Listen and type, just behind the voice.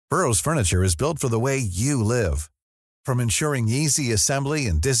Burrow's furniture is built for the way you live. From ensuring easy assembly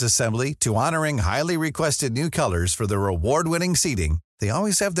and disassembly to honoring highly requested new colors for their award-winning seating, they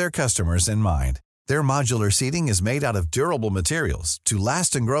always have their customers in mind. Their modular seating is made out of durable materials to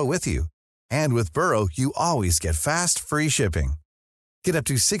last and grow with you. And with Burrow, you always get fast, free shipping. Get up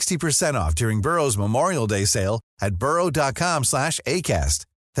to 60% off during Burrow's Memorial Day sale at burrow.com/ACAST.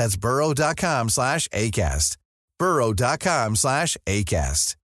 That's burrow.com/ACAST.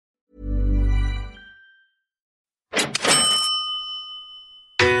 burrow.com/ACAST.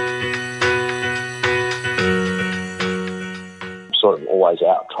 Sort of always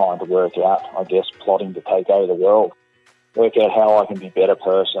out trying to work out, I guess, plotting to take over the world. Work out how I can be a better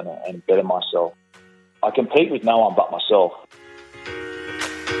person and better myself. I compete with no one but myself.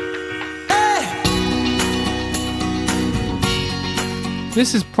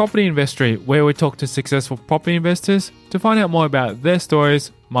 This is Property Investory, where we talk to successful property investors to find out more about their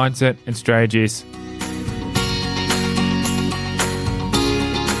stories, mindset, and strategies.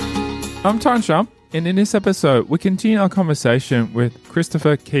 I'm Tyron Shump, and in this episode, we continue our conversation with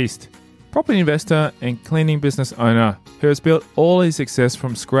Christopher Keast, property investor and cleaning business owner who has built all his success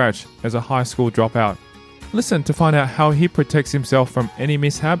from scratch as a high school dropout. Listen to find out how he protects himself from any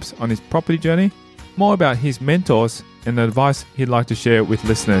mishaps on his property journey, more about his mentors, and the advice he'd like to share with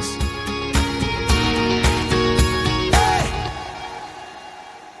listeners.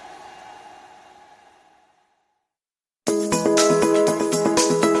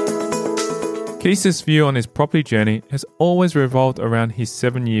 Keast's view on his property journey has always revolved around his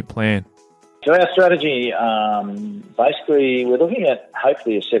 7-year plan. So our strategy, basically, we're looking at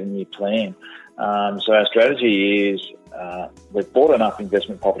hopefully a 7-year plan. So our strategy is we've bought enough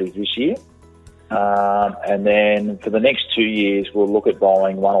investment properties this year. And then for the next 2 years, we'll look at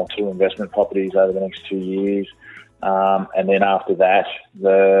buying 1 or 2 investment properties over the next 2 years. And then after that,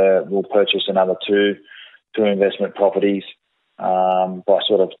 we'll purchase another two investment properties by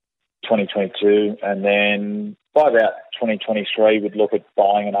sort of 2022. And then by about 2023, we'd look at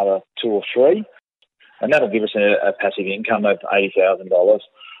buying another 2 or 3. And that'll give us a passive income of $80,000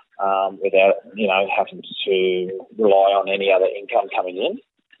 without, having to rely on any other income coming in.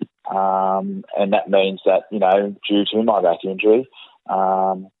 And that means that, due to my back injury,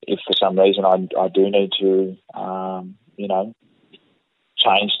 if for some reason I do need to,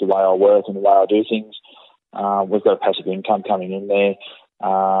 change the way I work and the way I do things, we've got a passive income coming in there,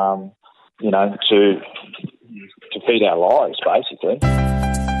 to feed our lives, basically.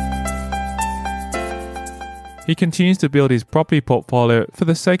 He continues to build his property portfolio for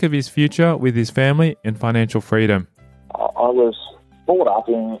the sake of his future with his family and financial freedom. I was brought up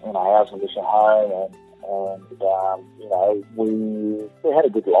in a housing condition home and we had a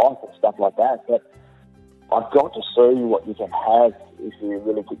good life and stuff like that, but I've got to see what you can have if you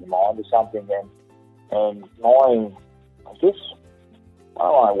really put your mind to something, and one of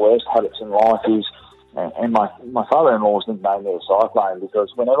my worst habits in life is, and my father-in-law's nicknamed me a cyclone,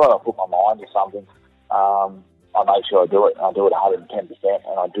 because whenever I put my mind to something, I make sure I do it 110%,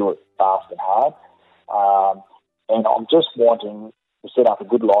 and I do it fast and hard, and I'm just wanting to set up a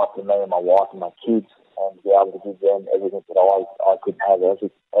good life for me and my wife and my kids, and to be able to give them everything that I couldn't have as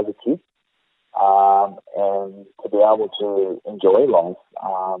a kid, and to be able to enjoy life.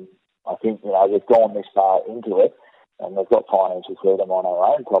 I think, we've gone this far into it, and we've got financial freedom on our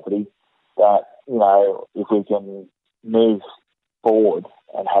own property, that, if we can move forward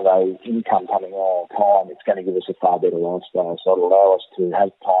and have a income coming all the time, it's going to give us a far better lifestyle. So it'll allow us to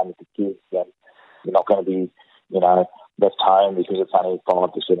have time with the kids, and we're not going to be, left home because it's only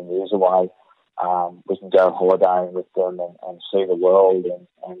 5 to 7 years away. We can go holidaying with them and see the world and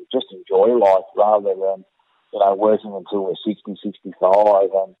just enjoy life, rather than, working until we're 60,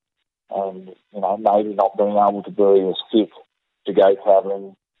 65 and maybe not being able to be as fit to go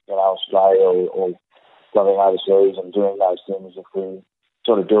travelling, Australia or going overseas and doing those things if we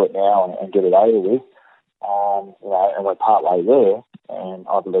sort of do it now and get it over with. And we're partway there, and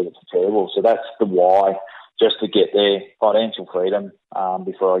I believe it's achievable. So that's the why, just to get their financial freedom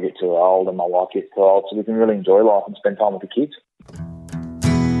before I get too old and my wife gets too old, so we can really enjoy life and spend time with the kids.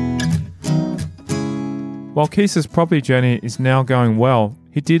 While Keast's property journey is now going well,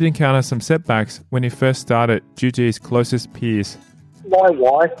 he did encounter some setbacks when he first started due to his closest peers. My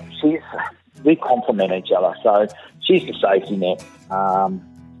wife, we complement each other, so she's the safety net.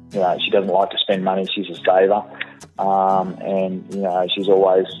 She doesn't like to spend money, she's a saver. She's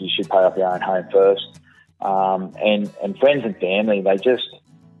always, you should pay off your own home first. And friends and family, they sort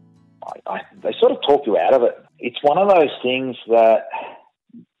of talk you out of it. It's one of those things that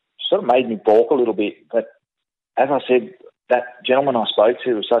sort of made me balk a little bit. But as I said, that gentleman I spoke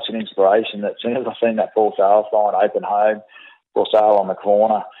to was such an inspiration that as soon as I seen that for sale sign, open home, for sale on the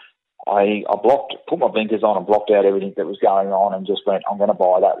corner, I put my blinkers on and blocked out everything that was going on and just went, I'm going to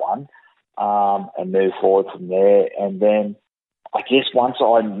buy that one and move forward from there. And then I guess once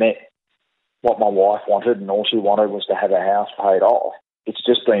I met what my wife wanted and all she wanted was to have her house paid off, it's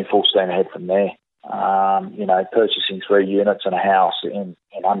just been full steam ahead from there. Purchasing 3 units and a house in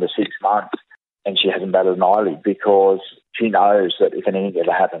under 6 months, and she hasn't batted an eyelid because she knows that if anything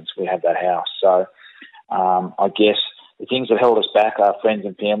ever happens, we have that house. So I guess the things that held us back are friends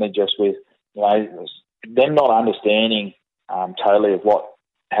and family, just with them not understanding totally of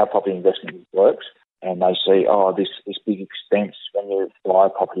how property investment works, and they see this big expense when you buy a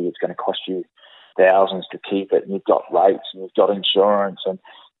property, it's going to cost you thousands to keep it, and you've got rates and you've got insurance, and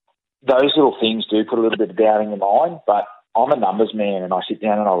those little things do put a little bit of doubt in your mind. But I'm a numbers man, and I sit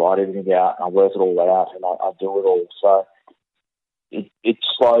down and I write everything out and I work it all out and I do it all. So it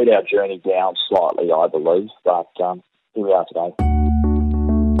slowed our journey down slightly, I believe, but here we are today.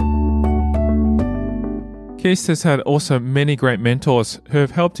 Keith has had also many great mentors who have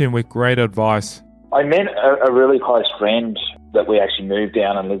helped him with great advice. I met a really close friend that we actually moved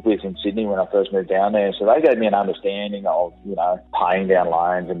down and lived with in Sydney when I first moved down there. So they gave me an understanding of, paying down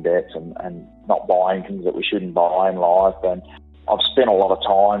loans and debts and not buying things that we shouldn't buy in life. And I've spent a lot of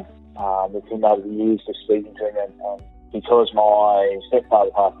time with him over the years, just speaking to him. And because my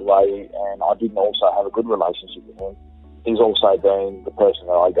stepfather passed away and I didn't also have a good relationship with him, he's also been the person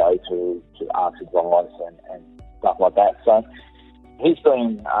that I go to ask advice and stuff like that. So he's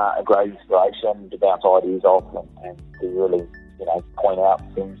been a great inspiration to bounce ideas off and to really, point out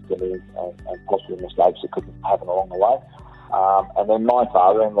things to me and possible mistakes that could happen along the way. And then my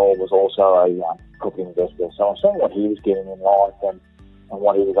father-in-law was also a property investor, so I'm seeing what he was getting in life and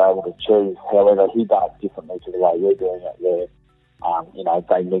what he was able to achieve. However, he done it differently to the way we're doing it, where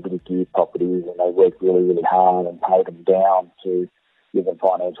they negative gear properties and they worked really, really hard and paid them down to give them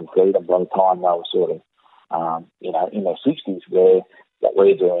financial freedom by the time they were sort of, in their 60s, where what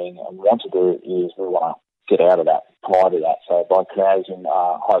we're doing and want to do is we want to get out of that, prior to that. So by creating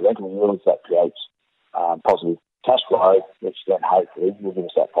high rental yields, that creates positive cash flow, which then hopefully will give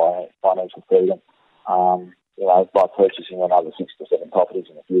us that financial freedom, by purchasing another 6 to 7 properties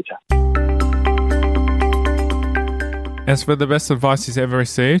in the future. As for the best advice he's ever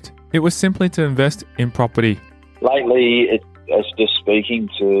received, it was simply to invest in property. Lately, it's just speaking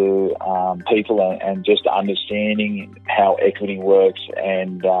to people and just understanding how equity works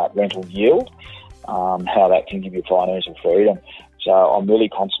and rental yield, how that can give you financial freedom. So I'm really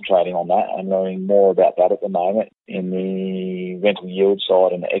concentrating on that and learning more about that at the moment in the rental yield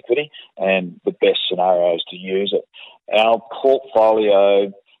side and the equity and the best scenarios to use it. Our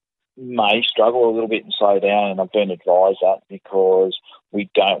portfolio may struggle a little bit and slow down, and I've been advised that because we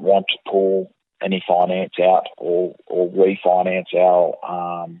don't want to pull any finance out or refinance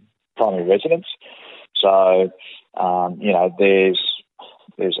our primary residence. So,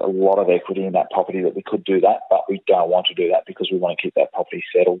 there's a lot of equity in that property that we could do that, but we don't want to do that because we want to keep that property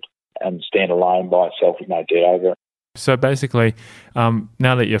settled and stand alone by itself with no debt over it. So basically,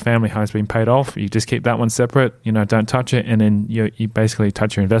 now that your family home's been paid off, you just keep that one separate, don't touch it, and then you basically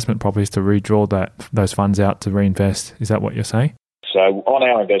touch your investment properties to redraw those funds out to reinvest. Is that what you're saying? So on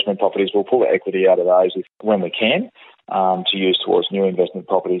our investment properties, we'll pull the equity out of those when we can to use towards new investment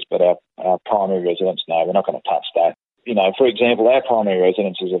properties, but our primary residence, no, we're not going to touch that. For example, our primary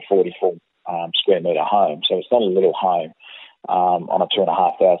residence is a 44 square metre home, so it's not a little home on a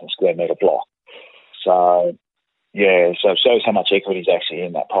 2,500 square metre block. So, so it shows how much equity is actually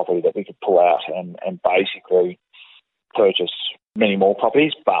in that property that we could pull out and basically purchase many more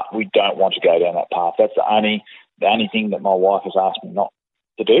properties, but we don't want to go down that path. That's the only thing that my wife has asked me not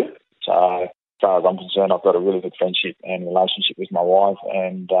to do. So as far as I'm concerned, I've got a really good friendship and relationship with my wife,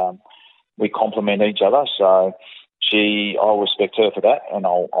 and we complement each other. So I'll respect her for that, and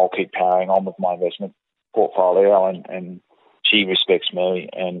I'll keep powering on with my investment portfolio, and she respects me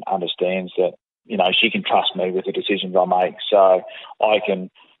and understands that, she can trust me with the decisions I make. So I can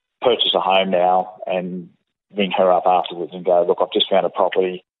purchase a home now and ring her up afterwards and go, look, I've just found a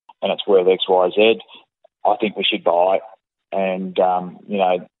property and it's worth X, Y, Z. I think we should buy it. And,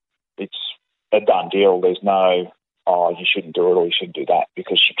 it's a done deal. There's no, you shouldn't do it or you shouldn't do that,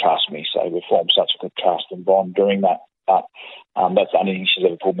 because she trusts me. So we've formed such a good trust and bond doing that. But that's the only thing she's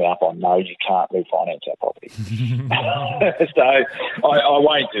ever pulled me up on. No, you can't refinance that property. So I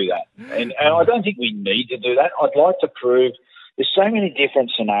won't do that. And I don't think we need to do that. I'd like to prove there's so many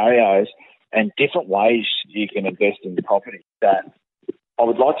different scenarios and different ways you can invest in property that I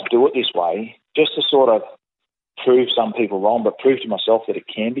would like to do it this way, just to sort of prove some people wrong, but prove to myself that it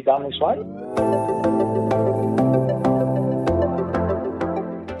can be done this way.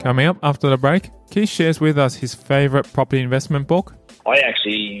 Coming up after the break, Keith shares with us his favourite property investment book. I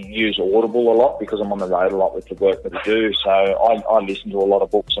actually use Audible a lot because I'm on the road a lot with the work that I do. So I listen to a lot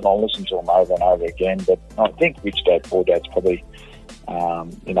of books, and I'll listen to them over and over again. But I think Rich Dad Poor Dad's probably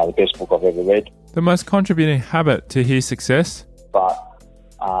the best book I've ever read. The most contributing habit to his success? But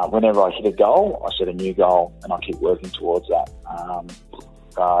whenever I hit a goal, I set a new goal and I keep working towards that.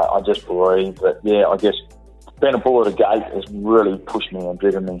 I just believe that, I guess being a bull at a gate has really pushed me and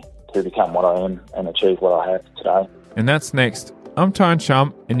driven me to become what I am and achieve what I have today. And that's next. I'm Tyrone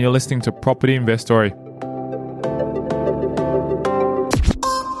Shum, and you're listening to Property Investory.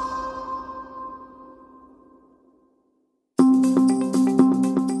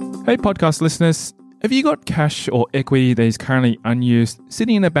 Hey podcast listeners, have you got cash or equity that is currently unused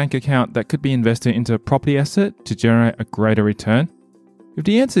sitting in a bank account that could be invested into a property asset to generate a greater return? If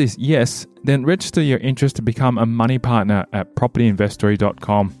the answer is yes, then register your interest to become a money partner at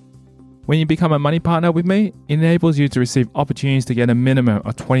propertyinvestory.com. When you become a money partner with me, it enables you to receive opportunities to get a minimum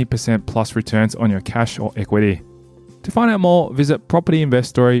of 20% plus returns on your cash or equity. To find out more, visit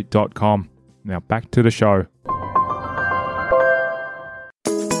propertyinvestory.com. Now back to the show.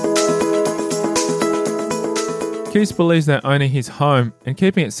 Keith believes that owning his home and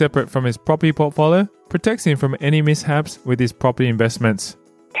keeping it separate from his property portfolio protects him from any mishaps with his property investments.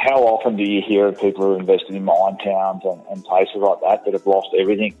 How often do you hear of people who invested in mine towns and places like that have lost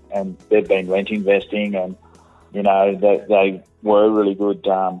everything, and they've been rent investing, and they were really good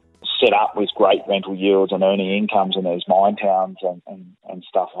set up with great rental yields and earning incomes in these mine towns and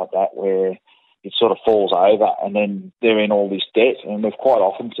stuff like that, where it sort of falls over and then they're in all this debt, and we've quite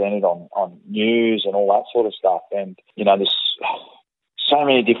often seen it on news and all that sort of stuff. And there's so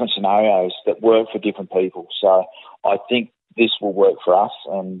many different scenarios that work for different people. So I think this will work for us,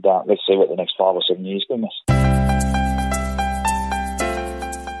 and let's see what the next 5 or 7 years brings us.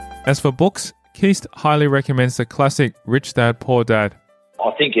 As for books, Keith highly recommends the classic Rich Dad Poor Dad.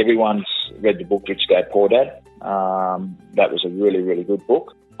 I think everyone's read the book Rich Dad Poor Dad. That was a really, really good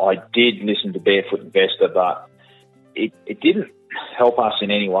book. I did listen to Barefoot Investor, but it didn't help us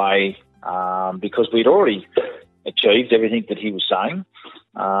in any way because we'd already achieved everything that he was saying.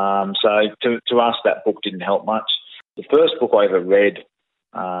 So to us, that book didn't help much. The first book I ever read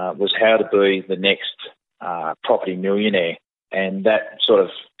was How to Be the Next Property Millionaire, and that sort of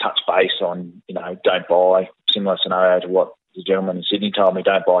touched base on, don't buy, similar scenario to what the gentleman in Sydney told me,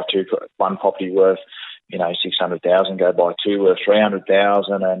 don't buy one property worth, 600,000, go buy two worth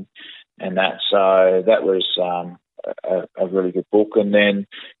 300,000 and that. So that was a really good book. And then,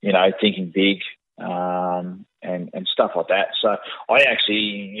 Thinking Big, and stuff like that. So I actually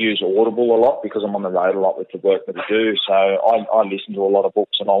use Audible a lot because I'm on the road a lot with the work that I do. So I listen to a lot of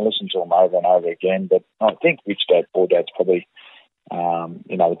books, and I'll listen to them over and over again. But I think Rich Dad Poor Dad's probably,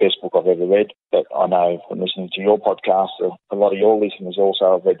 the best book I've ever read. But I know from listening to your podcast, a lot of your listeners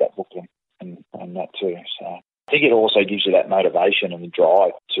also have read that book and that too. So I think it also gives you that motivation and the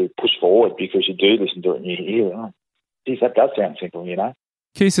drive to push forward, because you do listen to it and you hear, geez, that does sound simple,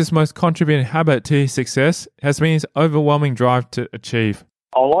 Keith's most contributing habit to his success has been his overwhelming drive to achieve.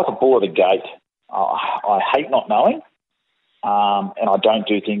 I'm like a bull at a gate. I hate not knowing, and I don't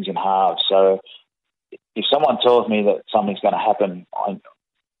do things in halves. So if someone tells me that something's going to happen,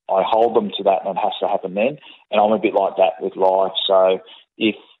 I hold them to that, and it has to happen then. And I'm a bit like that with life. So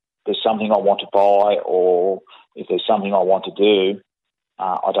if there's something I want to buy, or if there's something I want to do,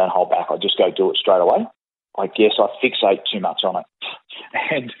 I don't hold back. I just go do it straight away. I guess I fixate too much on it.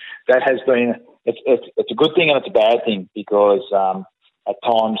 And that has been, it's a good thing and it's a bad thing, because at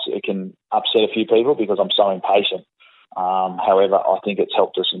times it can upset a few people because I'm so impatient. However, I think it's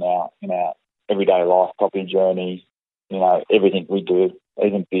helped us in our everyday life, property journey, everything we do,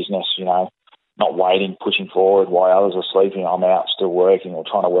 even business, not waiting, pushing forward while others are sleeping. I'm out still working, or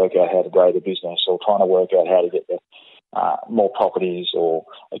trying to work out how to grow the business, or trying to work out how to get more properties or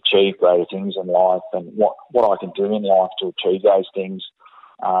achieve greater things in life, and what I can do in life to achieve those things.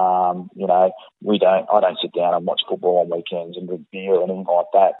 I don't sit down and watch football on weekends and drink beer or anything like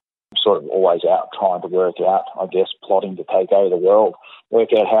that. I'm sort of always out trying to work out, plotting to take over the world, work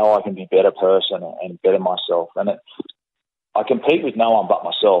out how I can be a better person and better myself. And I compete with no one but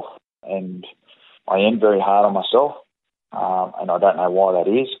myself, and I am very hard on myself. And I don't know why that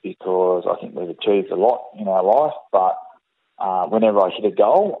is, because I think we've achieved a lot in our life. But whenever I hit a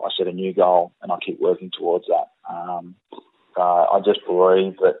goal, I set a new goal and I keep working towards that. I just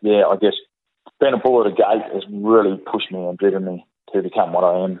believe that, being a bull at a gate has really pushed me and driven me to become what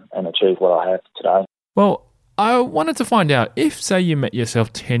I am and achieve what I have today. Well, I wanted to find out, if, say, you met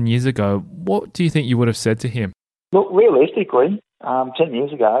yourself 10 years ago, what do you think you would have said to him? Look, realistically, 10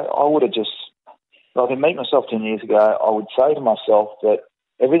 years ago, I would have just, if I could meet myself 10 years ago, I would say to myself that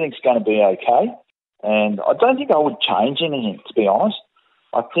everything's going to be okay. And I don't think I would change anything, to be honest.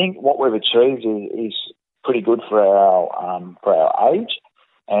 I think what we've achieved is pretty good for our age,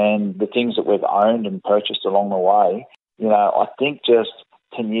 and the things that we've owned and purchased along the way. I think just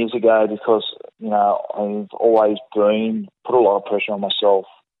 10 years ago, because, I've always put a lot of pressure on myself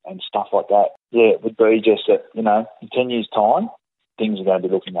and stuff like that. Yeah, it would be just that, in 10 years' time, things are going to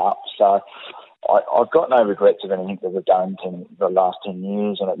be looking up. So I've got no regrets of anything that we've done in the last 10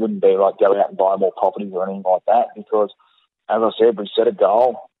 years, and it wouldn't be like go out and buy more properties or anything like that, because, as I said, we set a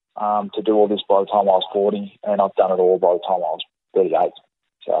goal to do all this by the time I was 40, and I've done it all by the time I was 38.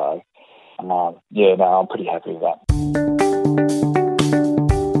 So, I'm pretty happy with that.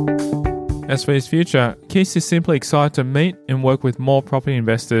 As for his future, Keith is simply excited to meet and work with more property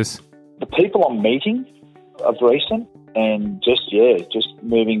investors. The people I'm meeting of recent, and just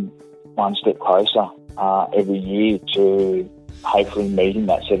moving one step closer every year to hopefully meeting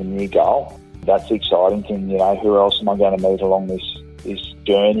that 7-year goal. That's the exciting thing. Who else am I going to meet along this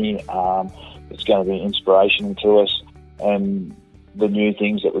journey? It's going to be inspirational to us, and the new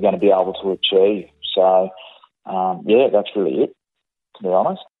things that we're going to be able to achieve. So, that's really it, to be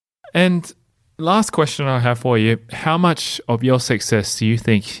honest. And last question I have for you, how much of your success do you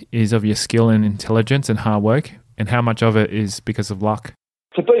think is of your skill and intelligence and hard work, and how much of it is because of luck?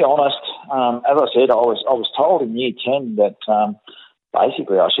 To be honest, as I said, I was told in year 10 that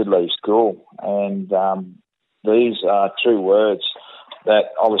basically I should leave school, and these are true words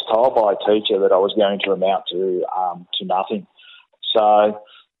that I was told by a teacher that I was going to amount to nothing. So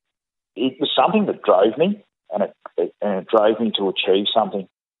it was something that drove me, and it drove me to achieve something.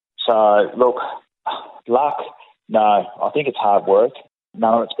 So, look, luck, no, I think it's hard work.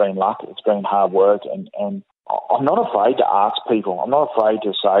 None of it's been luck, it's been hard work. And I'm not afraid to ask people. I'm not afraid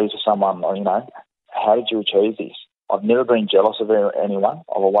to say to someone, how did you achieve this? I've never been jealous of anyone.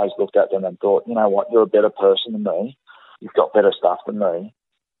 I've always looked at them and thought, you know what, you're a better person than me. You've got better stuff than me.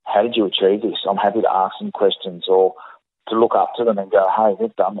 How did you achieve this? I'm happy to ask them questions, or to look up to them and go, hey,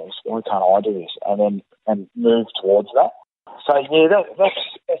 they've done this. Why can't I do this? And move towards that. So,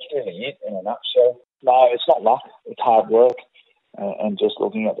 that's really it in a nutshell. No, it's not luck. It's hard work and just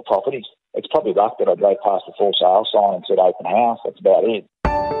looking at the properties. It's probably luck that I drove past the for sale sign and said open house. That's about it.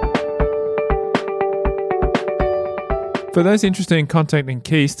 For those interested in contacting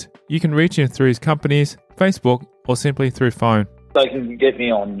Keith, you can reach him through his companies, Facebook, or simply through phone. They can get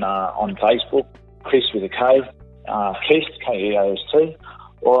me on Facebook, Chris with a K, Keist, Keast,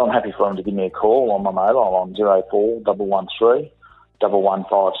 or I'm happy for them to give me a call on my mobile on 04 113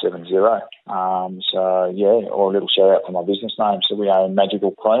 11570. Or a little shout out for my business name. So we own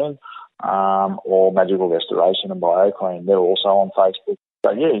Magical Clean or Magical Restoration and BioClean. They're also on Facebook.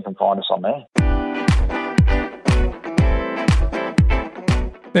 So you can find us on there.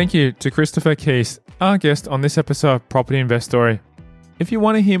 Thank you to Christopher Keith, our guest on this episode of Property Investory. If you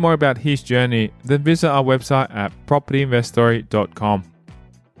want to hear more about his journey, then visit our website at propertyinvestory.com.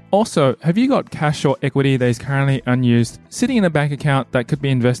 Also, have you got cash or equity that is currently unused, sitting in a bank account that could be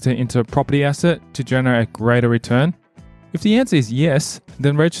invested into a property asset to generate a greater return? If the answer is yes,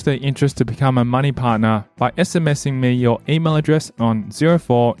 then register interest to become a money partner by SMSing me your email address on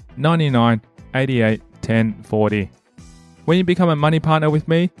 04 99 88 10 40. When you become a money partner with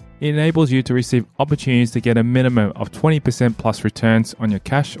me, it enables you to receive opportunities to get a minimum of 20% plus returns on your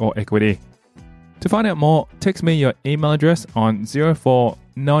cash or equity. To find out more, text me your email address on 04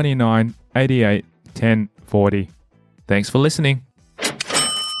 99 88 10 40. Thanks for listening.